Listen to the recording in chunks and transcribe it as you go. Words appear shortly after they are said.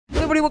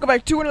everybody, welcome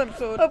back to another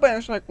episode of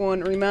Bioshock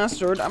 1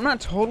 Remastered. I'm not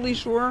totally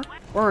sure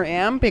where I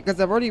am because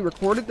I've already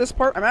recorded this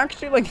part. I'm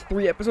actually like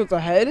 3 episodes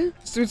ahead,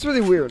 so it's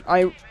really weird.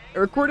 I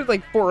recorded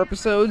like 4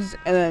 episodes,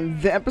 and then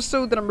the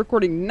episode that I'm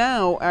recording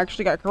now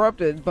actually got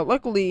corrupted, but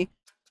luckily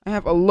I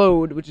have a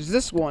load, which is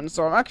this one,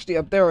 so I'm actually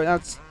up there, and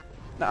that's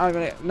not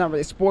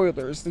really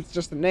spoilers, it's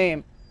just the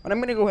name. But I'm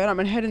gonna go ahead, I'm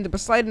gonna head into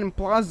Poseidon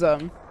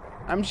Plaza.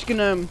 I'm just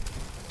gonna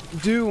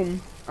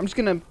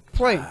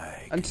play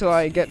until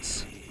I get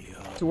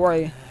to where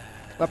I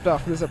left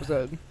off in this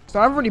episode. So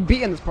I've already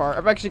beaten this part.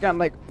 I've actually gotten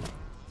like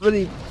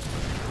really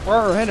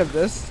far ahead of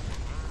this.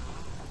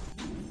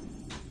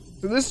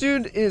 So this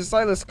dude is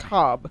Silas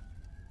Cobb.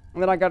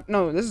 And then I got,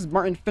 no, this is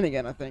Martin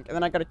Finnegan, I think. And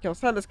then I gotta kill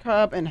Silas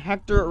Cobb and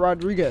Hector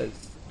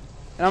Rodriguez.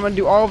 And I'm gonna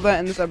do all of that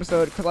in this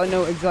episode because I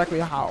know exactly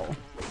how.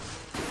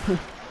 It's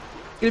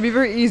gonna be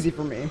very easy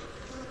for me.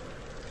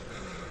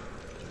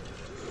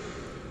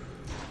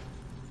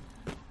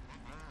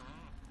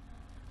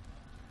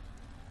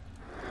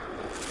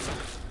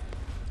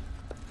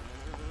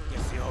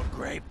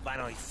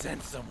 Finally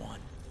sent someone.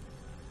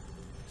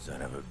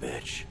 Son of a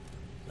bitch.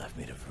 Left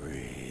me to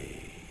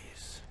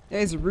freeze. Yeah,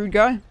 he's a rude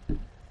guy.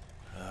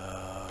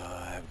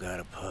 I've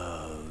got a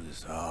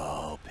pose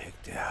all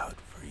picked out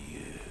for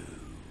you.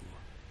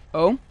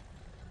 Oh?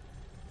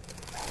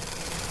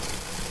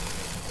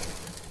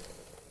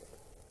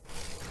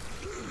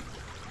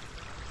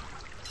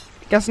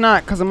 Guess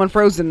not, because I'm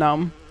unfrozen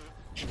now.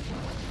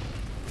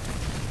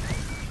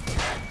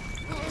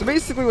 So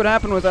basically what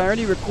happened was I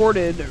already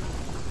recorded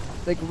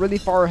like really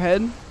far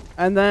ahead,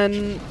 and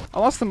then I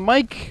lost the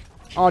mic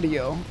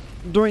audio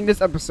during this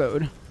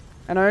episode,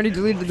 and I already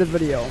deleted the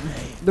video,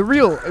 the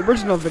real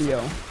original video,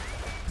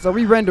 because I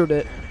re-rendered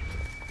it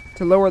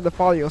to lower the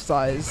folio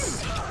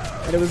size,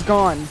 and it was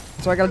gone,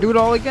 so I gotta do it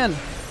all again.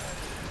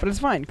 But it's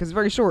fine because it's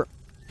very short.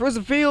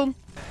 Frozen Field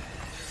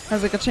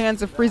has like a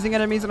chance of freezing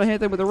enemies when I hit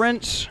them with a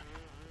wrench.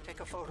 Take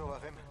a photo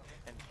of him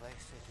and place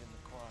it in the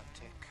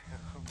Quantic.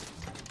 I'm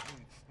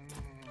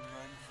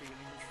feeling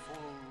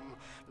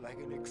full, like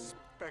an expectant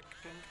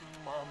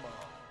mama.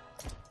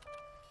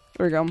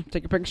 There we go.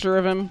 Take a picture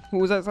of him. Who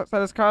was that?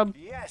 Silas Cobb?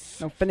 Yes.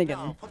 No, Finnegan.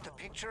 Now put the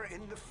picture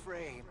in the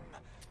frame.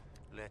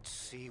 Let's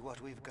see what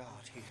we've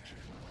got here.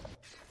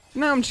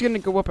 Now I'm just gonna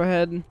go up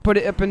ahead, put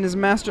it up in his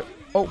master.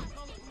 Oh.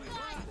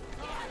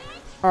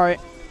 All right.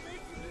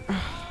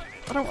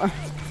 I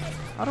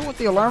don't want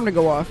the alarm to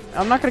go off.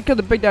 I'm not gonna kill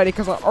the Big Daddy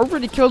because I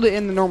already killed it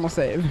in the normal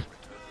save.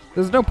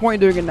 There's no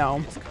point doing it now.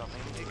 I'm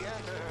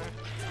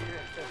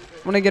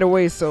gonna get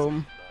away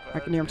so I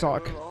can hear him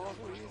talk.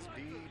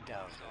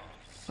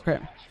 Okay.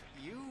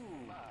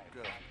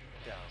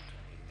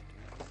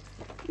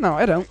 No,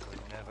 I don't.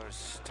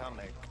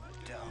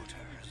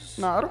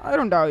 No, I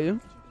don't doubt you.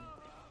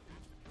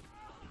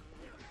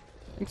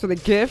 Thanks for the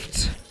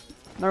gift.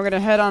 Now we're gonna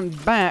head on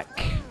back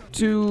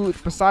to the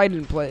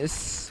Poseidon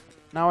place.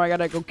 Now I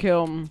gotta go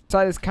kill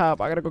Silas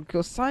Cobb. I gotta go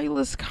kill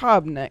Silas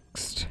Cobb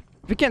next.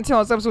 If you can't tell,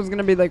 this episode's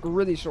gonna be like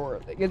really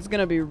short. Like, it's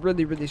gonna be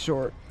really, really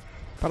short.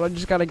 But I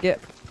just gotta get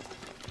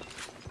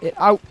it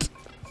out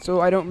so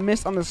I don't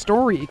miss on the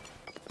story.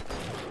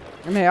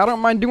 And hey, I don't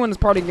mind doing this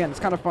part again. It's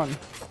kind of fun.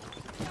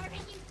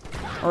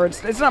 Or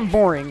it's not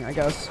boring, I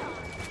guess.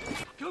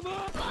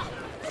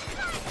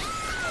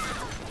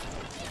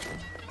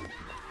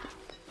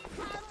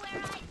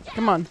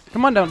 Come on.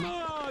 Come on down.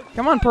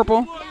 Come on,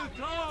 Purple.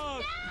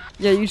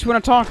 Yeah, you just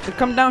want to talk.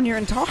 Come down here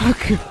and talk.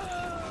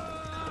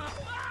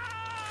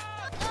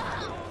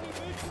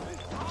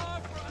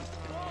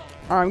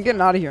 Alright, I'm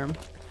getting out of here.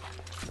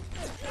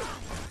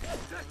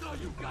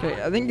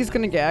 Okay, I think he's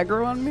gonna get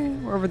aggro on me,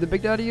 wherever the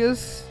Big Daddy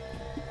is.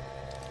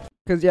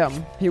 Because, yeah,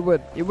 he will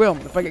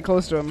if I get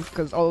close to him,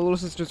 because all the little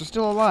sisters are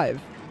still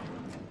alive.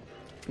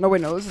 No,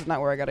 wait, no, this is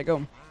not where I gotta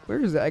go. Where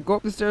is it? I go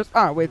up the stairs?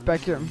 Ah, wait, back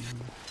here.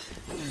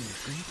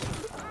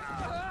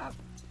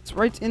 It's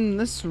right in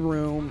this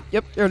room.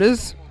 Yep, there it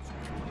is.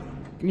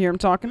 Can you hear him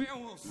talking?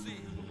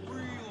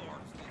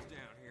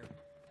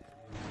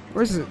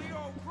 Where is it?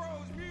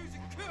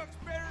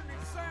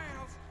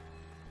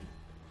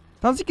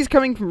 Sounds like he's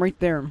coming from right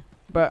there.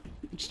 But,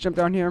 just jump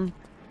down here.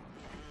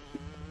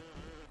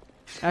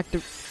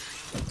 Active.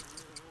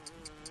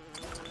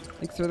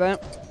 Thanks for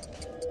that.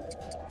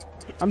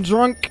 I'm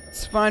drunk.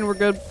 It's fine, we're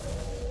good.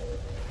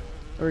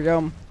 There we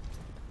go.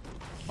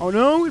 Oh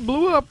no, it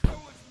blew up.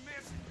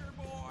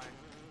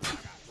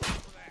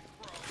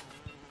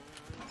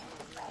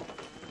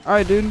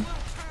 Alright, dude.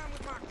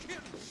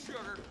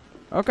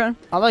 Okay.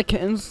 I like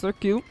kittens. They're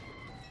cute.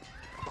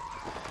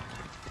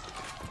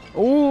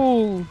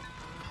 Oh.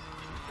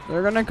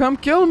 They're gonna come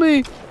kill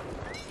me.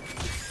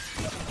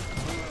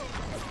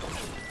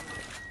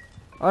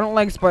 I don't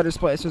like spider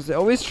splicers. They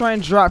always try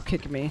and drop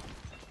kick me.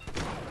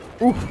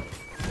 Ooh.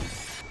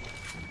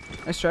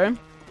 Nice try.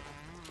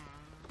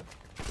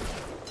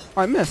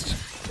 Oh, I missed.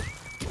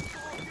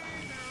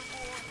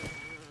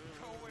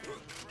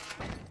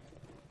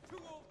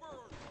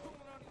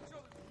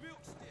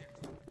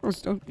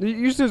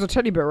 Usually there's a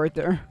teddy bear right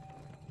there.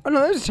 Oh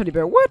no, there's a teddy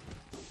bear. What?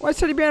 Why is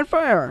teddy bear on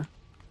fire?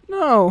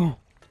 No.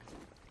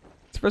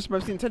 First time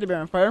I've seen a teddy bear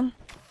on fire.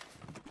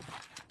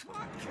 I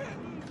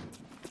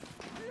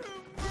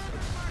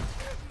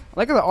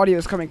like how the audio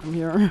is coming from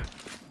here.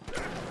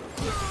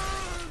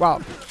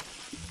 Wow.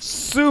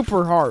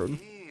 Super hard. I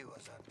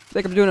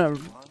think I'm doing a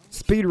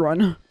speed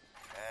run. And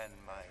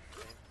my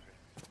favorite.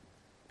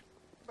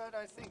 But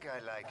I think I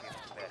like it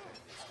better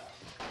this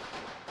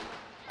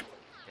time.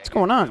 What's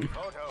going on?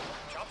 Photo.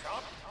 Chop,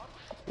 chop.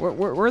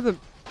 Where are the...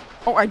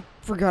 Oh, I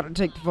forgot to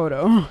take the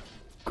photo.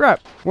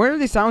 Crap. Where are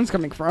these sounds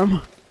coming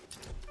from?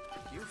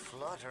 You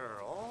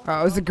flutter all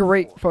Oh, it was a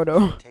great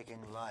photo. taking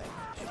life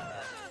as you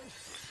have.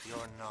 You're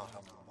not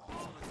a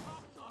moth.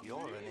 You're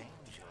an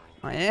angel.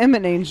 I am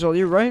an angel,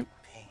 you're right.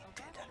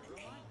 Painted an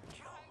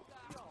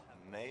angel.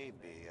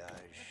 Maybe I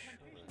should.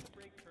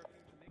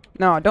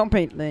 No, don't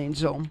paint the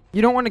angel.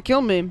 You don't want to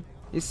kill me.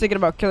 He's thinking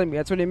about killing me.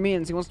 That's what he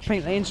means. He wants to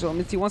paint an angel. It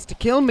means he wants to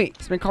kill me.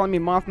 He's been calling me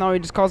moth. Now he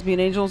just calls me an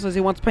angel. Says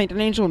he wants to paint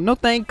an angel. No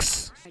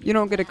thanks. You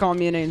don't get to call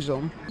me an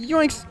angel.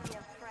 Yoinks.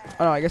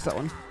 Oh no, I guess that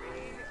one.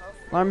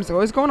 Alarm's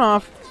always going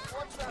off.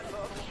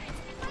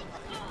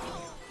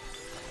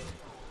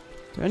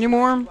 Is there any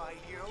more? By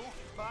you,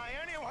 by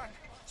anyone.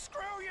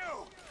 Screw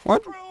you.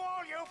 What? Screw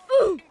all you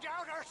f***ing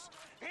doubters.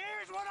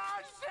 Here's what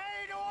I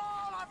say to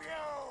all of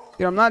you.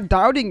 Dude, I'm not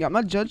doubting you. I'm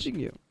not judging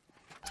you.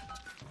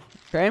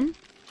 Okay?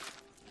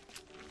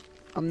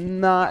 I'm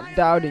not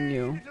doubting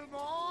you. Little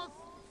moth,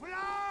 fly.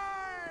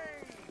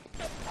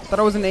 I thought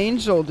I was an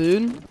angel,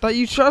 dude. I thought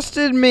you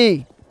trusted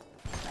me.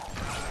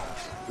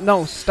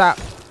 No, stop.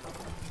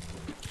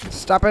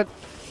 Stop it.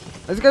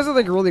 These guys are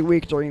like really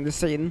weak during this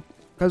scene.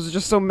 Because there's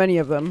just so many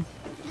of them.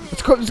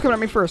 Let's go, just come at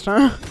me first,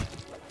 huh?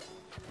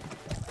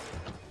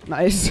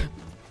 Nice.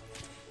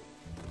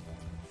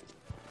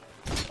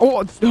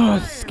 Oh,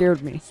 it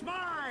scared me.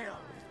 Smile.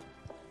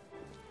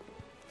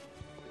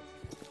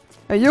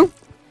 Hey, you.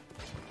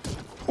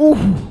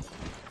 Ooh.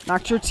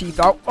 Knocked your teeth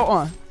out.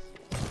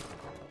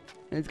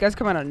 These guys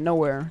come out of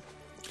nowhere.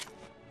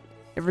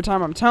 Every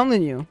time, I'm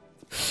telling you.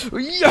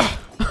 Yeah.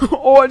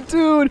 Oh,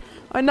 dude.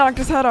 I knocked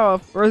his head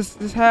off. Or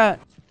his hat.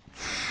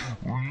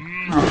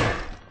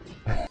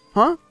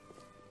 Huh?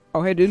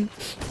 Oh, hey, dude.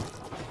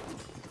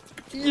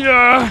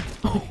 Yeah.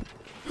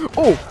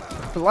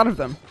 Oh, a lot of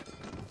them.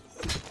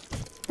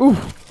 Ooh.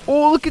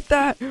 Oh, look at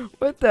that.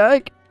 What the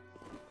heck?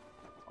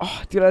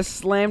 Oh, dude, I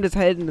slammed his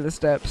head into the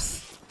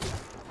steps.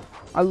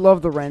 I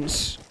love the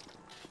wrench.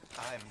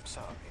 I'm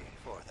sorry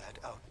for that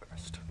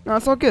outburst. No,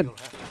 it's all good. You'll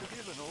have to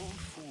forgive an old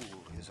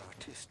fool his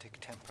artistic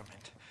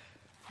temperament.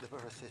 The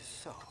birth is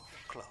so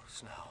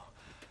close now.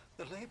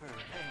 The labor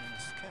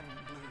pains can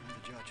blur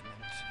the judgment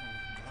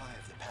and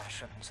drive the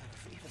passions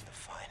of even the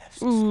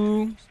finest.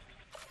 Ooh.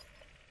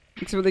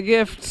 Thanks for the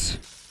gift.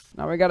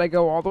 Now we gotta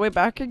go all the way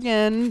back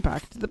again.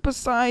 Back to the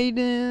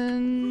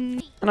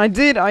Poseidon. And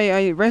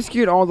I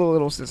rescued all the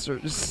little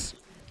sisters.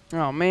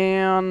 Oh,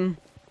 man.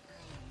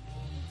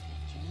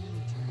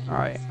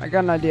 Alright, I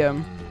got an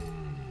idea.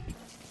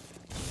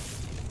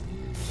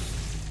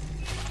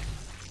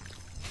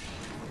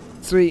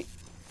 Sweet.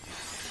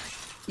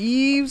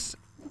 Eve's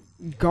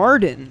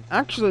garden.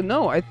 Actually,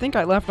 no, I think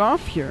I left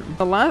off here.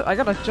 I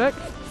gotta check.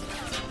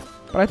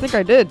 But I think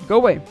I did. Go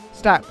away.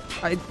 Stop.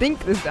 I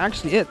think this is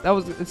actually it.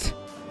 It's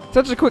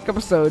such a quick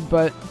episode,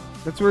 but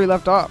that's where we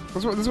left off.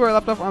 This is where I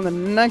left off on the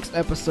next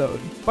episode.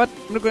 But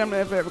I'm gonna go ahead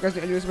and if you guys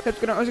enjoy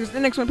this, the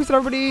next one. Peace out,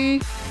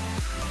 everybody.